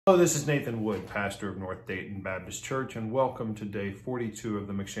Hello, this is Nathan Wood, pastor of North Dayton Baptist Church, and welcome to day 42 of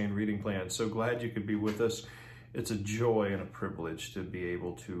the McShane Reading Plan. So glad you could be with us. It's a joy and a privilege to be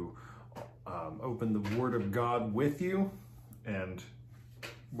able to open the Word of God with you. And,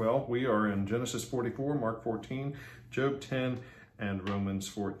 well, we are in Genesis 44, Mark 14, Job 10, and Romans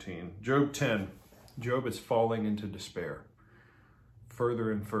 14. Job 10, Job is falling into despair,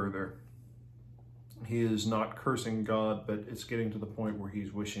 further and further. He is not cursing God, but it's getting to the point where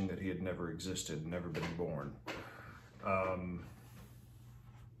he's wishing that he had never existed, never been born.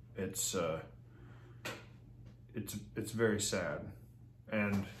 It's very sad.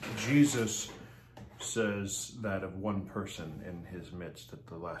 And Jesus says that of one person in his midst at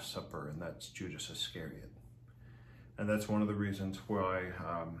the Last Supper, and that's Judas Iscariot. And that's one of the reasons why,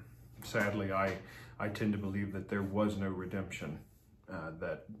 sadly, I tend to believe that there was no redemption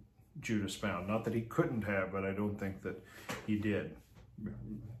that Judas found. Not that he couldn't have, but I don't think that he did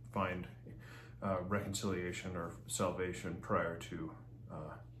find reconciliation or salvation prior to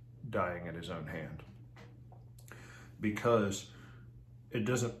dying at his own hand. Because it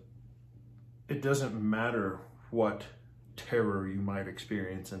doesn't matter what terror you might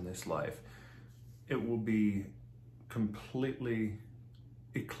experience in this life. It will be completely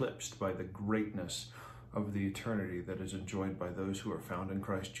eclipsed by the greatness of the eternity that is enjoyed by those who are found in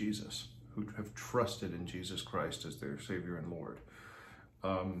Christ Jesus, who have trusted in Jesus Christ as their Savior and Lord,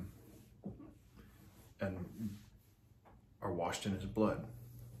 and are washed in his blood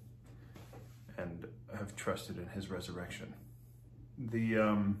and have trusted in his resurrection.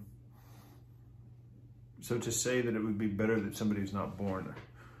 So to say that it would be better that somebody who's not born,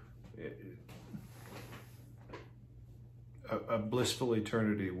 a blissful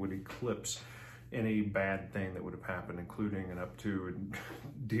eternity would eclipse any bad thing that would have happened, including and up to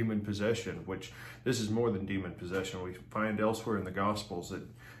demon possession, which this is more than demon possession. We find elsewhere in the Gospels that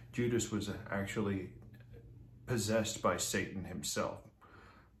Judas was actually possessed by Satan himself.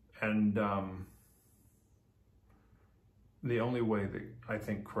 And the only way that I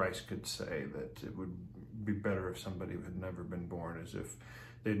think Christ could say that it would be better if somebody had never been born is if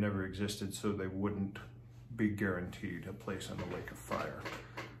they'd never existed, so they wouldn't be guaranteed a place in the lake of fire.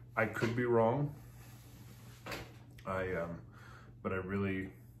 I could be wrong. But I really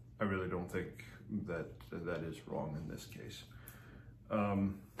don't think that that is wrong in this case.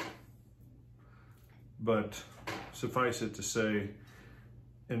 But suffice it to say,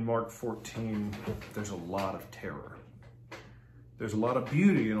 in Mark 14, there's a lot of terror. There's a lot of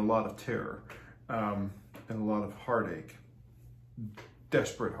beauty and a lot of terror, and a lot of heartache,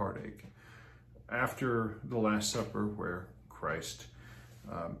 desperate heartache. After the Last Supper, where Christ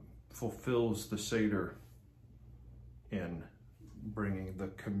fulfills the Seder in bringing the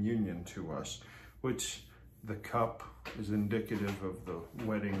communion to us, which the cup is indicative of the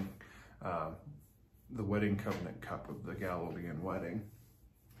wedding covenant cup of the Galilean wedding.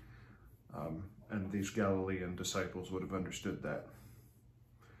 And these Galilean disciples would have understood that.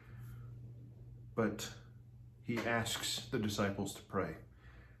 But he asks the disciples to pray,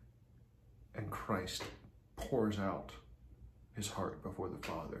 and Christ pours out his heart before the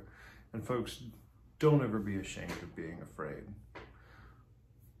Father. And folks, don't ever be ashamed of being afraid.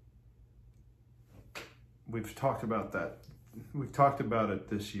 We've talked about that. We've talked about it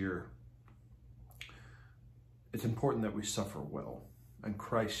this year. It's important that we suffer well, and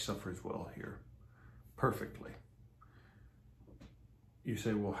Christ suffers well here, perfectly. You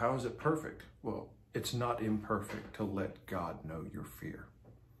say, well, how is it perfect? Well, it's not imperfect to let God know your fear.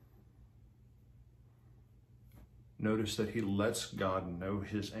 Notice that he lets God know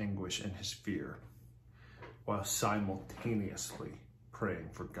his anguish and his fear while simultaneously praying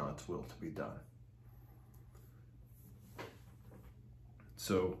for God's will to be done.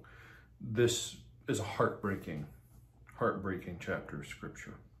 So this is a heartbreaking chapter of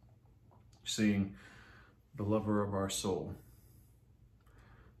Scripture. Seeing the lover of our soul,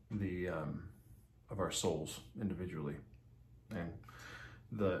 of our souls individually, and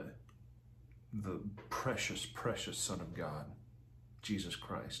the precious, precious Son of God, Jesus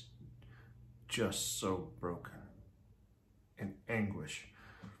Christ, just so broken, in anguish,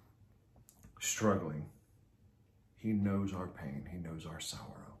 struggling. He knows our pain. He knows our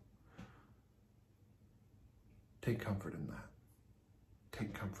sorrow. Take comfort in that.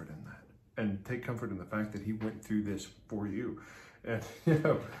 Take comfort in that. And take comfort in the fact that he went through this for you. And,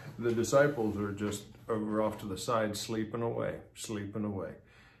 the disciples are just over off to the side, sleeping away.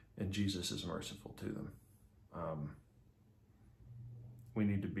 And Jesus is merciful to them. We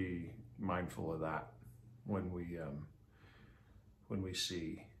need to be mindful of that when we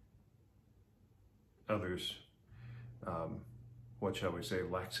see others what shall we say,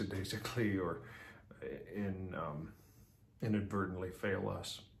 lackadaisically or inadvertently fail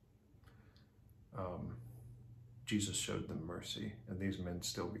us. Jesus showed them mercy, and these men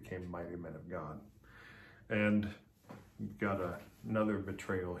still became mighty men of God. And you've got another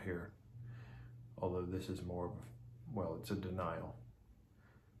betrayal here, although this is more of, well, it's a denial.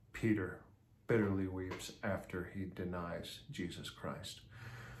 Peter bitterly weeps after he denies Jesus Christ.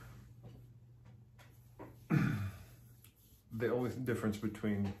 The only difference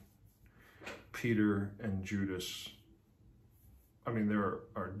between Peter and Judas, I mean, there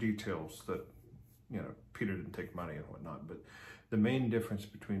are details that, Peter didn't take money and whatnot, but the main difference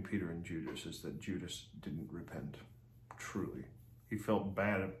between Peter and Judas is that Judas didn't repent, truly. He felt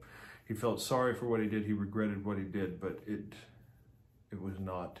bad. He felt sorry for what he did. He regretted what he did, but it was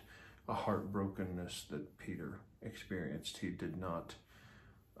not a heartbrokenness that Peter experienced. He did not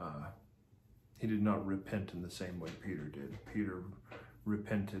repent in the same way Peter did. Peter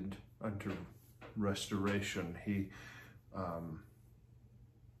repented unto restoration.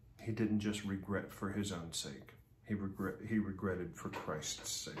 He didn't just regret for his own sake. He regretted for Christ's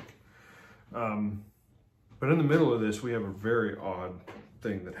sake. But in the middle of this, we have a very odd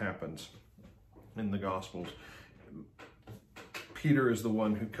thing that happens in the Gospels. Peter is the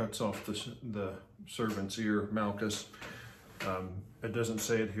one who cuts off the servant's ear, Malchus. It doesn't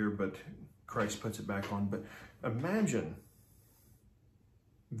say it here, but Christ puts it back on. But imagine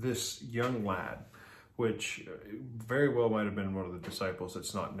this young lad, which very well might have been one of the disciples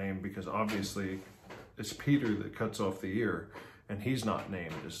that's not named, because obviously it's Peter that cuts off the ear, and he's not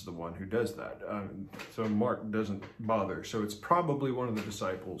named as the one who does that. So Mark doesn't bother. So it's probably one of the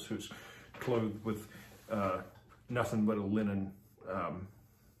disciples who's clothed with nothing but a linen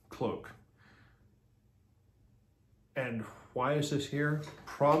cloak. And why is this here?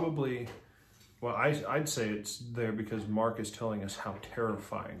 Probably, well, I'd say it's there because Mark is telling us how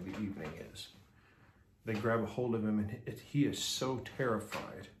terrifying the evening is. They grab a hold of him, and he is so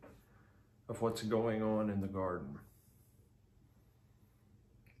terrified of what's going on in the garden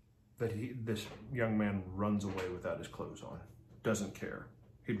that this young man runs away without his clothes on, doesn't care.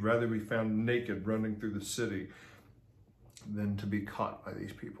 He'd rather be found naked running through the city than to be caught by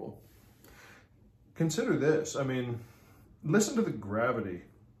these people. Consider this. I mean, listen to the gravity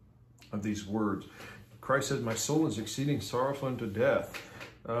of these words. Christ says, "My soul is exceeding sorrowful unto death.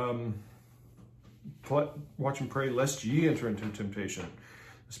 Watch and pray, lest ye enter into temptation.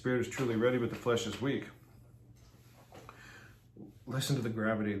 The spirit is truly ready, but the flesh is weak." Listen to the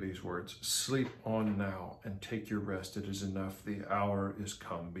gravity of these words. "Sleep on now and take your rest. It is enough. The hour is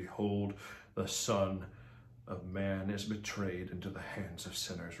come. Behold, the Son of Man is betrayed into the hands of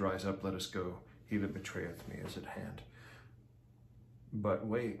sinners. Rise up, let us go. He that betrayeth me is at hand." But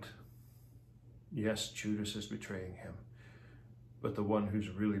wait. Yes, Judas is betraying him. But the one who's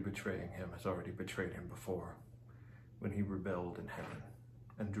really betraying him has already betrayed him before, when he rebelled in heaven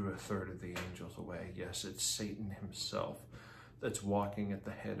and drew a third of the angels away. Yes, it's Satan himself that's walking at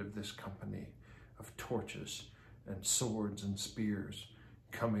the head of this company of torches and swords and spears,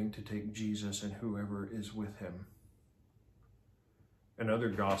 coming to take Jesus and whoever is with him. In other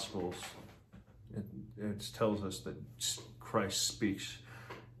Gospels, it tells us that Christ speaks,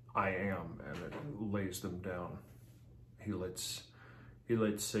 "I am," and it lays them down. He lets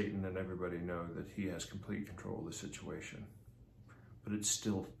Satan and everybody know that he has complete control of the situation. But it's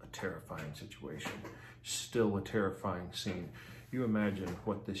still a terrifying situation, still a terrifying scene. You imagine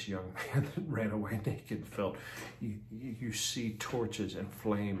what this young man that ran away naked felt. You see torches and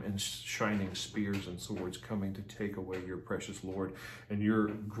flame and shining spears and swords coming to take away your precious Lord, and you're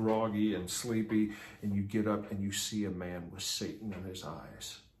groggy and sleepy, and you get up and you see a man with Satan in his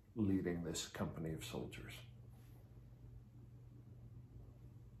eyes leading this company of soldiers.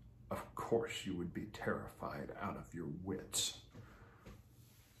 Of course you would be terrified out of your wits.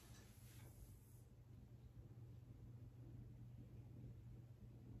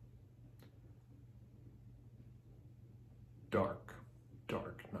 Dark,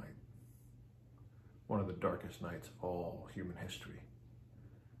 dark night. One of the darkest nights of all human history.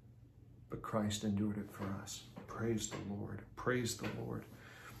 But Christ endured it for us. Praise the Lord. Praise the Lord.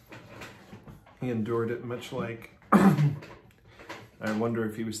 He endured it much like, I wonder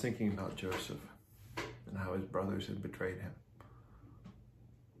if he was thinking about Joseph and how his brothers had betrayed him.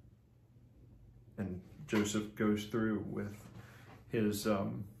 And Joseph goes through with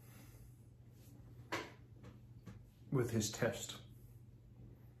his test.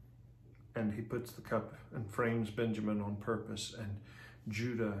 And he puts the cup and frames Benjamin on purpose. And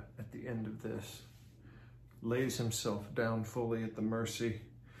Judah, at the end of this, lays himself down fully at the mercy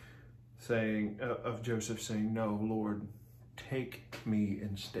of Joseph, saying, "No, Lord, take me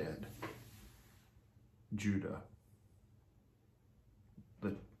instead. Judah,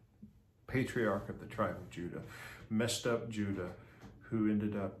 the patriarch of the tribe of Judah, messed up Judah, who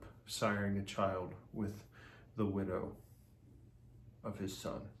ended up siring a child with the widow of his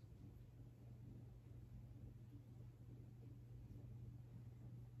son.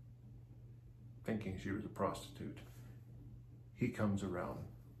 Thinking she was a prostitute. He comes around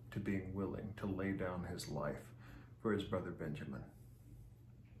to being willing to lay down his life for his brother Benjamin.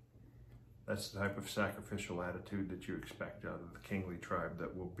 That's the type of sacrificial attitude that you expect out of the kingly tribe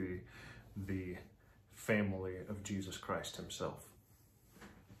that will be the family of Jesus Christ himself.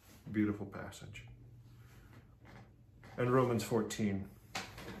 Beautiful passage. And Romans 14.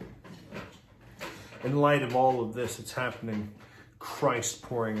 In light of all of this that's happening, Christ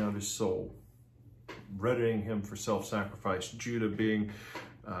pouring out his soul, readying him for self-sacrifice, Judah being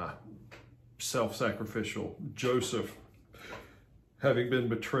self-sacrificial, Joseph having been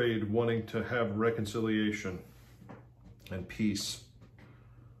betrayed, wanting to have reconciliation and peace,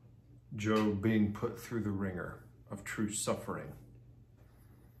 Job being put through the ringer of true suffering,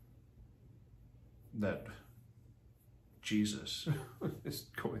 that Jesus is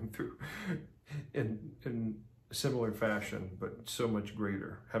going through in similar fashion, but so much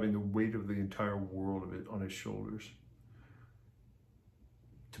greater, having the weight of the entire world of it on his shoulders,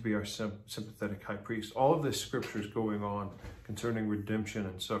 to be our sympathetic high priest. All of this scripture is going on concerning redemption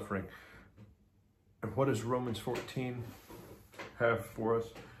and suffering. And what does Romans 14 have for us?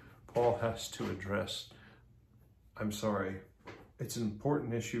 Paul has to address, I'm sorry, it's an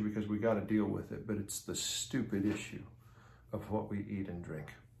important issue because we got to deal with it, but it's the stupid issue of what we eat and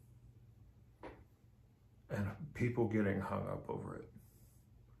drink. And people getting hung up over it.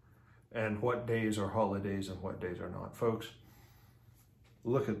 And what days are holidays and what days are not. Folks,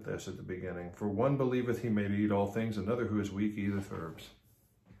 look at this at the beginning. For one believeth he may eat all things, another who is weak eateth herbs.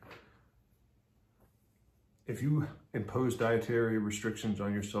 If you impose dietary restrictions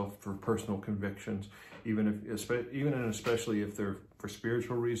on yourself for personal convictions, even and especially if they're for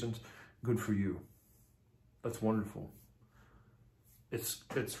spiritual reasons, good for you. That's wonderful. It's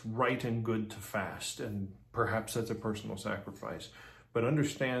right and good to fast, and perhaps that's a personal sacrifice. But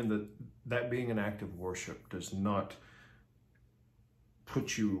understand that that being an act of worship does not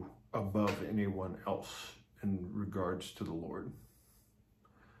put you above anyone else in regards to the Lord.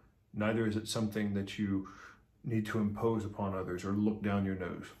 Neither is it something that you need to impose upon others or look down your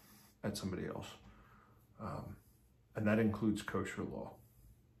nose at somebody else. And that includes kosher law.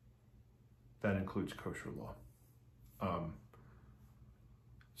 That includes kosher law.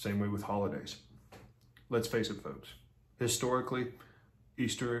 Same way with holidays. Let's face it, folks. Historically,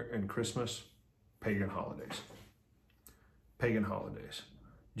 Easter and Christmas, pagan holidays. Pagan holidays.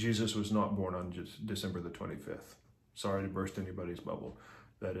 Jesus was not born on December the 25th. Sorry to burst anybody's bubble.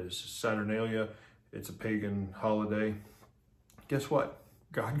 That is Saturnalia. It's a pagan holiday. Guess what?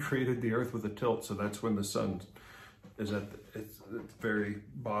 God created the earth with a tilt, so that's when the sun is at the very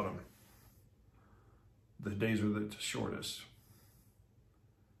bottom. The days are the shortest.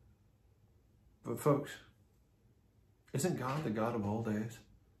 But folks, isn't God the God of all days?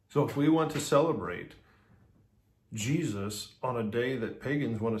 So if we want to celebrate Jesus on a day that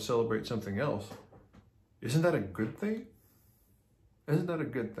pagans want to celebrate something else, isn't that a good thing? Isn't that a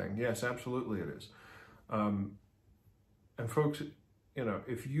good thing? Yes, absolutely it is. And folks, you know,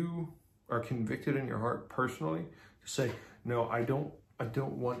 if you are convicted in your heart personally to say, no, I don't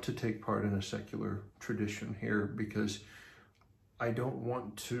want to take part in a secular tradition here because I don't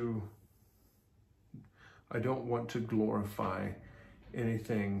want to glorify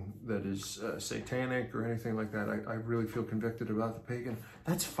anything that is satanic or anything like that. I really feel convicted about the pagan.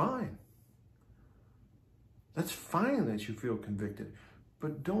 That's fine. That's fine that you feel convicted.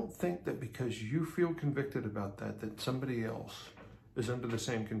 But don't think that because you feel convicted about that somebody else is under the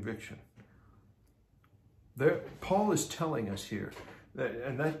same conviction. Paul is telling us here,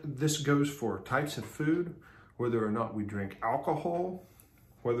 that this goes for types of food, whether or not we drink alcohol,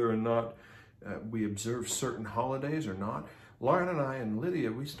 whether or not we observe certain holidays or not. Lauren and I and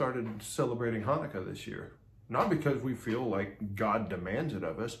Lydia, we started celebrating Hanukkah this year. Not because we feel like God demands it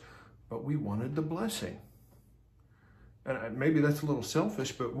of us, but we wanted the blessing. And maybe that's a little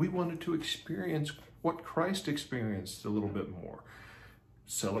selfish, but we wanted to experience what Christ experienced a little bit more.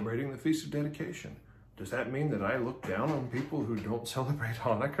 Celebrating the Feast of Dedication. Does that mean that I look down on people who don't celebrate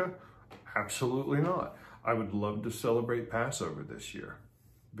Hanukkah? Absolutely not. I would love to celebrate Passover this year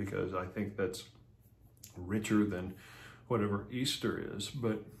because I think that's richer than whatever Easter is,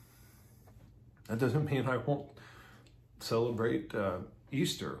 but that doesn't mean I won't celebrate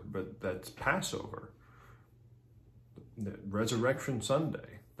Easter, but that's Passover. Resurrection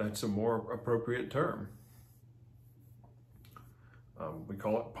Sunday, that's a more appropriate term. We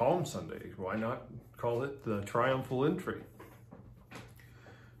call it Palm Sunday. Why not call it the Triumphal Entry?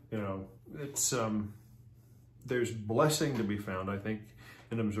 You know, it's there's blessing to be found, I think,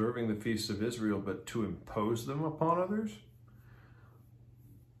 in observing the feasts of Israel, but to impose them upon others,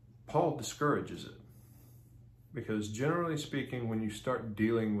 Paul discourages it. Because generally speaking, when you start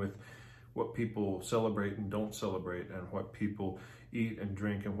dealing with what people celebrate and don't celebrate, and what people eat and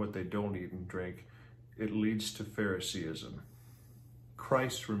drink and what they don't eat and drink, it leads to Phariseeism.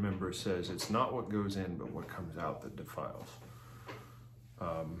 Christ, remember, says it's not what goes in, but what comes out that defiles.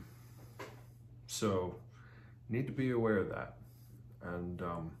 So, need to be aware of that. And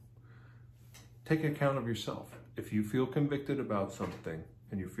take account of yourself. If you feel convicted about something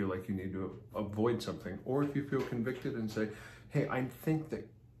and you feel like you need to avoid something, or if you feel convicted and say, hey, I think that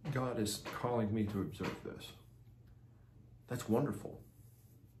God is calling me to observe this, that's wonderful.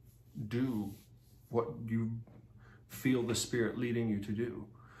 Do what you feel the Spirit leading you to do.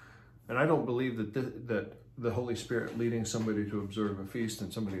 And I don't believe that the Holy Spirit leading somebody to observe a feast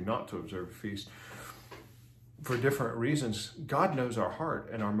and somebody not to observe a feast for different reasons. God knows our heart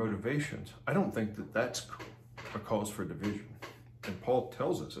and our motivations. I don't think that that's a cause for division. And Paul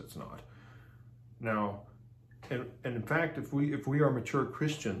tells us it's not. Now, and in fact, if we are mature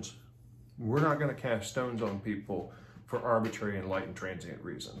Christians, we're not going to cast stones on people for arbitrary and light and transient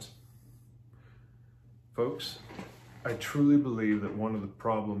reasons. Folks, I truly believe that one of the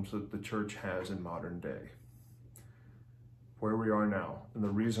problems that the church has in modern day, where we are now, and the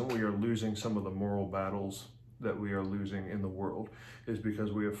reason we are losing some of the moral battles that we are losing in the world, is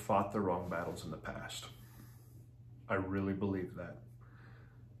because we have fought the wrong battles in the past. I really believe that.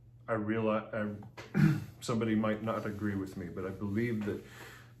 I realize somebody might not agree with me, but I believe that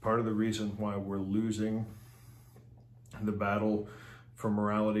part of the reason why we're losing the battle for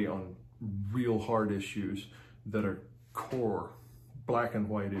morality on real hard issues that are core black and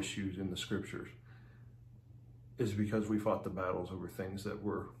white issues in the scriptures is because we fought the battles over things that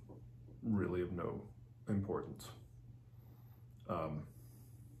were really of no importance.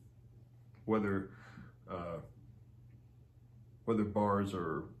 Whether bars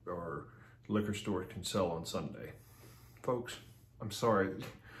or liquor stores can sell on Sunday. Folks, I'm sorry.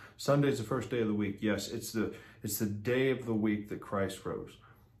 Sunday's the first day of the week. Yes, it's the day of the week that Christ rose.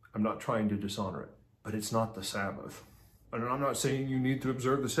 I'm not trying to dishonor it, but it's not the Sabbath. And I'm not saying you need to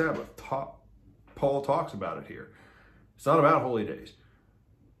observe the Sabbath. Paul talks about it here. It's not about holy days.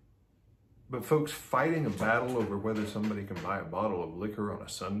 But folks, fighting a battle over whether somebody can buy a bottle of liquor on a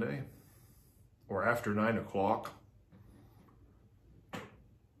Sunday or after 9 o'clock,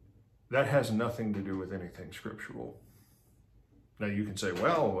 that has nothing to do with anything scriptural. Now you can say,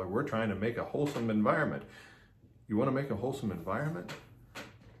 well, we're trying to make a wholesome environment. You want to make a wholesome environment?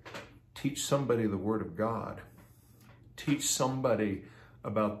 Teach somebody the Word of God. Teach somebody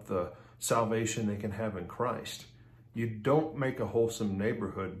about the salvation they can have in Christ. You don't make a wholesome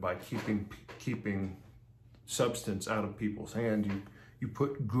neighborhood by keeping substance out of people's hands. You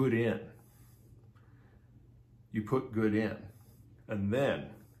put good in. You put good in. And then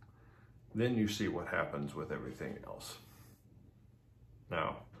you see what happens with everything else.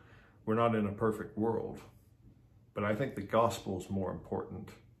 Now, we're not in a perfect world, but I think the gospel is more important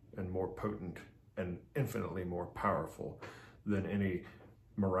and more potent and infinitely more powerful than any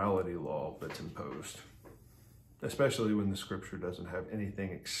morality law that's imposed, especially when the scripture doesn't have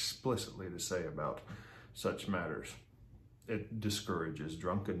anything explicitly to say about such matters. It discourages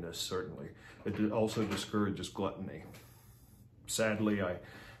drunkenness, certainly. It also discourages gluttony. Sadly, I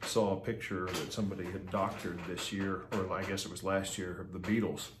saw a picture that somebody had doctored this year, or I guess it was last year, of the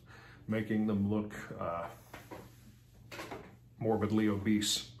Beatles, making them look morbidly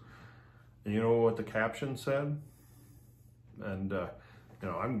obese. And you know what the caption said? And,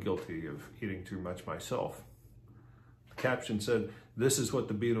 I'm guilty of eating too much myself. The caption said, "This is what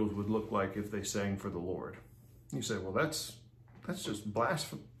the Beatles would look like if they sang for the Lord." You say, well, that's just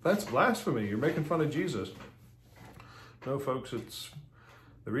blasphemy. That's blasphemy. You're making fun of Jesus. No, folks,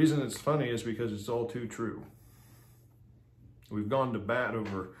 the reason it's funny is because it's all too true. We've gone to bat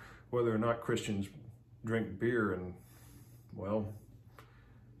over whether or not Christians drink beer, and, well,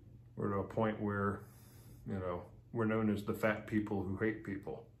 we're to a point where, we're known as the fat people who hate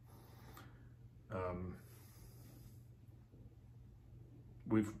people.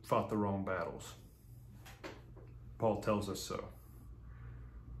 We've fought the wrong battles. Paul tells us so.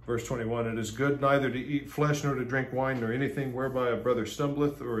 Verse 21, "It is good neither to eat flesh nor to drink wine nor anything whereby a brother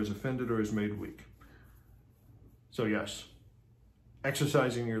stumbleth or is offended or is made weak." So yes,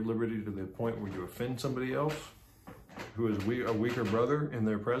 exercising your liberty to the point where you offend somebody else, who is a weaker brother in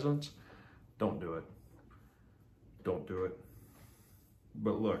their presence, don't do it. Don't do it.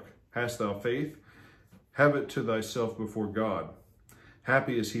 But look, hast thou faith? Have it to thyself before God.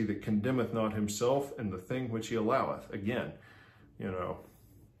 Happy is he that condemneth not himself in the thing which he alloweth. Again,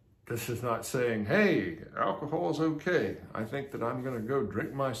 this is not saying, hey, alcohol is okay. I think that I'm going to go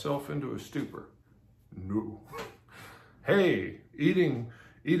drink myself into a stupor. No. Hey, eating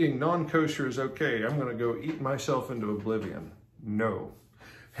non-kosher is okay. I'm going to go eat myself into oblivion. No.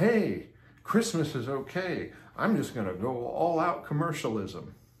 Hey, Christmas is okay. I'm just going to go all out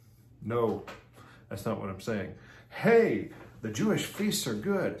commercialism. No, that's not what I'm saying. Hey, the Jewish feasts are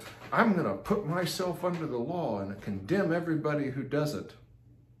good. I'm going to put myself under the law and condemn everybody who doesn't.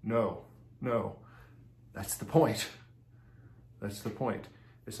 No. That's the point. That's the point.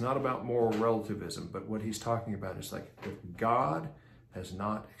 It's not about moral relativism, but what he's talking about is like, if God has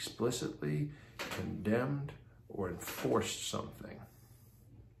not explicitly condemned or enforced something,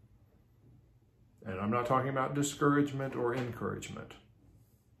 and I'm not talking about discouragement or encouragement.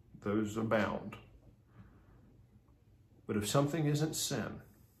 Those abound. But if something isn't sin,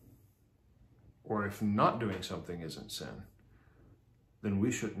 or if not doing something isn't sin, then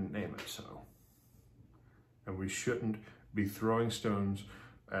we shouldn't name it so. And we shouldn't be throwing stones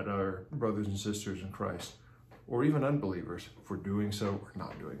at our brothers and sisters in Christ, or even unbelievers, for doing so or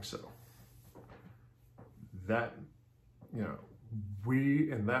not doing so. That,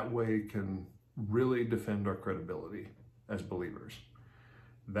 we in that way can really defend our credibility as believers.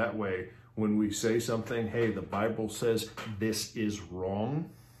 That way, when we say something, hey, the Bible says this is wrong,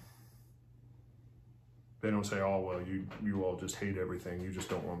 they don't say, oh, well, you all just hate everything. You just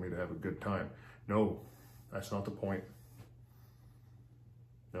don't want me to have a good time. No, that's not the point.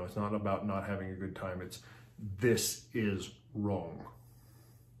 No, it's not about not having a good time. It's this is wrong,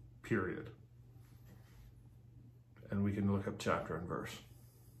 period. And we can look up chapter and verse.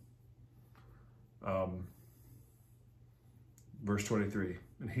 Verse 23,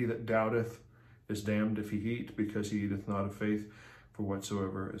 and he that doubteth is damned if he eat, because he eateth not of faith, for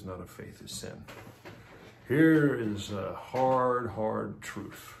whatsoever is not of faith is sin. Here is a hard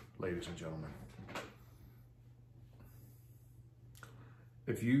truth, ladies and gentlemen.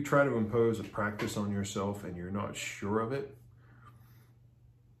 If you try to impose a practice on yourself and you're not sure of it,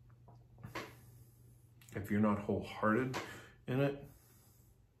 if you're not wholehearted in it,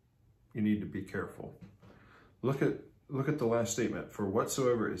 you need to be careful. Look at the last statement. For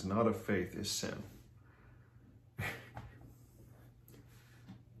whatsoever is not of faith is sin.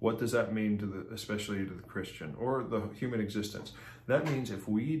 What does that mean especially to the Christian or the human existence? That means if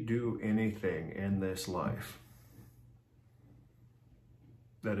we do anything in this life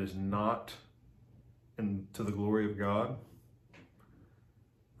that is not to the glory of God,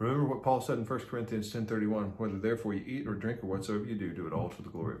 remember what Paul said in 1 Corinthians 10:31, whether therefore you eat or drink or whatsoever you do it all to the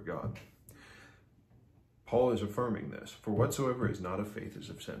glory of God. Paul is affirming this. For whatsoever is not of faith is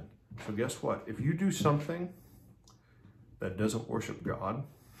of sin. So guess what? If you do something that doesn't worship God,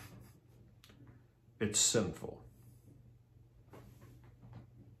 it's sinful.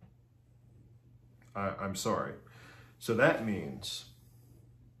 I'm sorry. So that means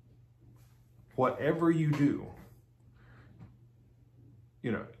whatever you do,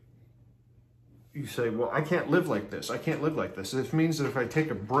 you say, well, I can't live like this. I can't live like this. This means that if I take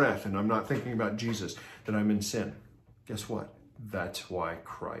a breath and I'm not thinking about Jesus, that I'm in sin. Guess what? That's why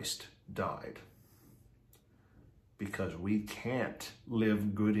Christ died. Because we can't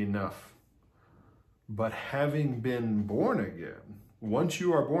live good enough. But having been born again, once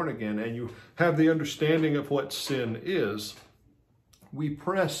you are born again and you have the understanding of what sin is, we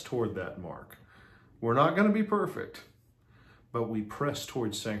press toward that mark. We're not going to be perfect, but we press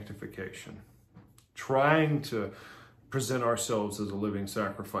towards sanctification, trying to present ourselves as a living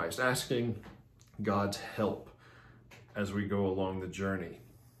sacrifice, asking God's help as we go along the journey,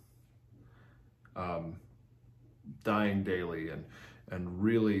 dying daily and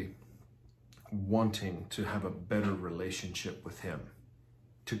really wanting to have a better relationship with Him,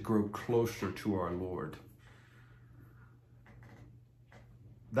 to grow closer to our Lord.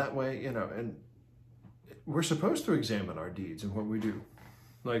 That way, and we're supposed to examine our deeds and what we do.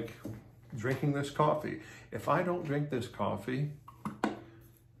 Like drinking this coffee. If I don't drink this coffee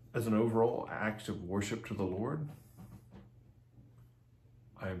as an overall act of worship to the Lord,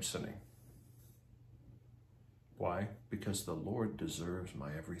 I am sinning. Why? Because the Lord deserves my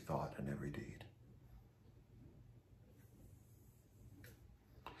every thought and every deed.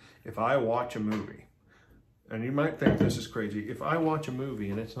 If I watch a movie, and you might think this is crazy, if I watch a movie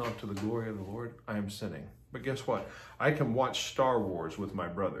and it's not to the glory of the Lord, I am sinning. But guess what? I can watch Star Wars with my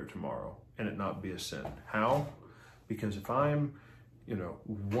brother tomorrow and it not be a sin. How? Because if I'm,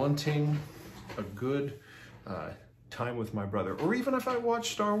 wanting a good time with my brother, or even if I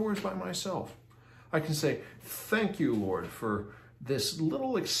watch Star Wars by myself, I can say, thank you, Lord, for this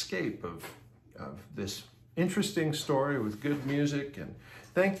little escape of this interesting story with good music. And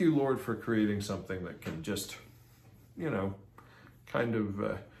thank you, Lord, for creating something that can just, kind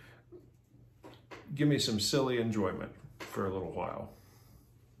of give me some silly enjoyment for a little while.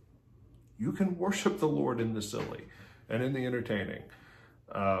 You can worship the Lord in the silly and in the entertaining.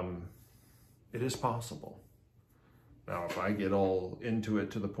 It is possible. Now, if I get all into it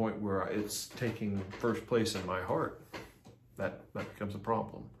to the point where it's taking first place in my heart, that becomes a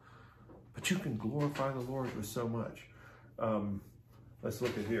problem. But you can glorify the Lord with so much. Let's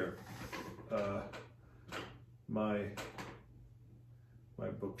look at here. My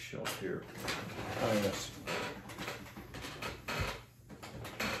bookshelf here. Oh, yes.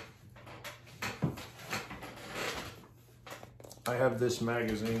 I have this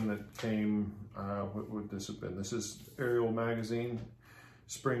magazine that came, what would this have been? This is Ariel Magazine,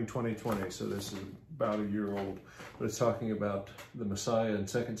 spring 2020, so this is about a year old. But it's talking about the Messiah in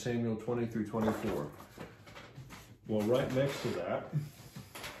 2 Samuel 20 through 24. Well, right next to that,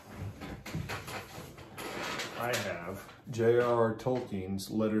 I have J.R.R. Tolkien's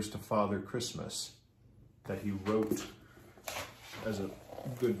Letters to Father Christmas that he wrote as a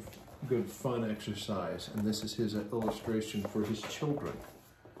good fun exercise. And this is his illustration for his children.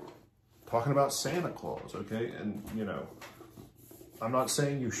 Talking about Santa Claus, okay? And, I'm not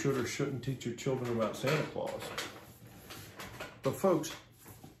saying you should or shouldn't teach your children about Santa Claus. But folks,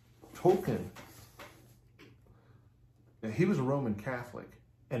 Tolkien, he was a Roman Catholic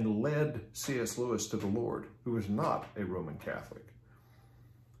and led C.S. Lewis to the Lord, who was not a Roman Catholic.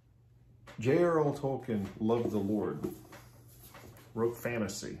 J.R.R. Tolkien loved the Lord, wrote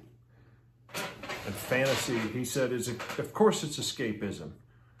fantasy. And fantasy, he said, of course it's escapism,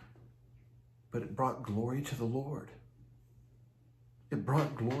 but it brought glory to the Lord. It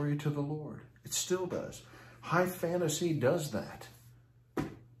brought glory to the Lord. It still does. High fantasy does that.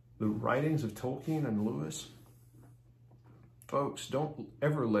 The writings of Tolkien and Lewis, folks, don't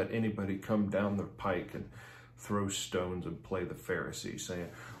ever let anybody come down the pike and throw stones and play the Pharisee, saying,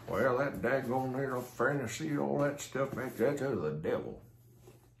 well, that daggone little fantasy, all that stuff, that's of the devil.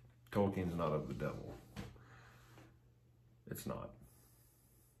 Tolkien's not of the devil. It's not.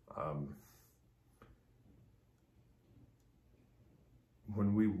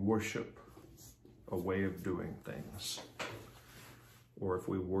 When we worship a way of doing things, or if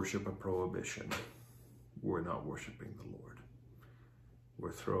we worship a prohibition, we're not worshiping the Lord.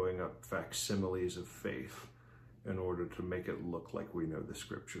 We're throwing up facsimiles of faith in order to make it look like we know the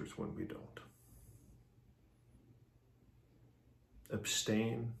scriptures when we don't.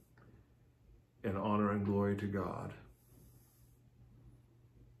 Abstain in honor and glory to God,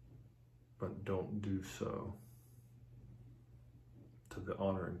 but don't do so to the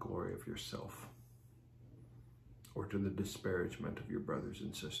honor and glory of yourself or to the disparagement of your brothers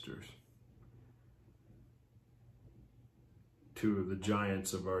and sisters. Two of the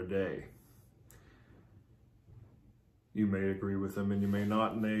giants of our day. You may agree with them and you may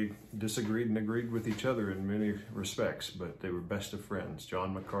not, and they disagreed and agreed with each other in many respects, but they were best of friends.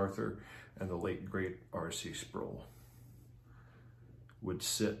 John MacArthur and the late great R.C. Sproul would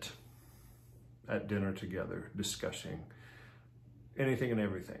sit at dinner together discussing anything and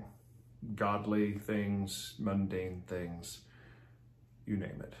everything. Godly things, mundane things, you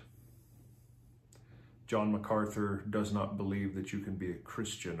name it. John MacArthur does not believe that you can be a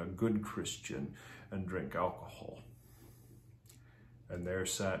Christian, a good Christian, and drink alcohol. And there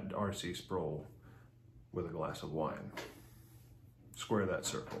sat R.C. Sproul with a glass of wine. Square that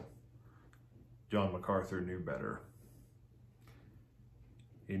circle. John MacArthur knew better.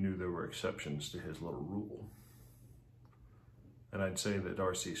 He knew there were exceptions to his little rule. And I'd say that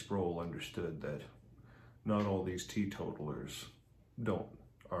R.C. Sproul understood that not all these teetotalers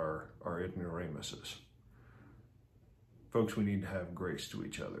are ignoramuses. Folks, we need to have grace to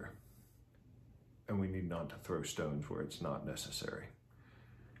each other. And we need not to throw stones where it's not necessary.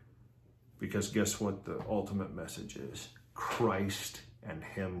 Because guess what the ultimate message is? Christ and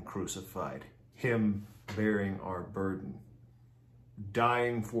Him crucified. Him bearing our burden.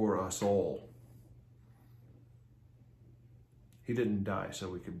 Dying for us all. He didn't die so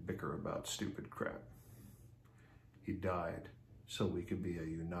we could bicker about stupid crap. He died so we could be a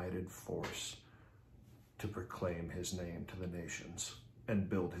united force to proclaim His name to the nations and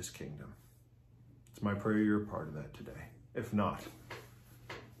build His kingdom. It's my prayer you're a part of that today. If not,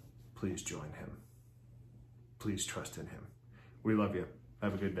 please join Him. Please trust in Him. We love you.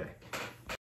 Have a good day.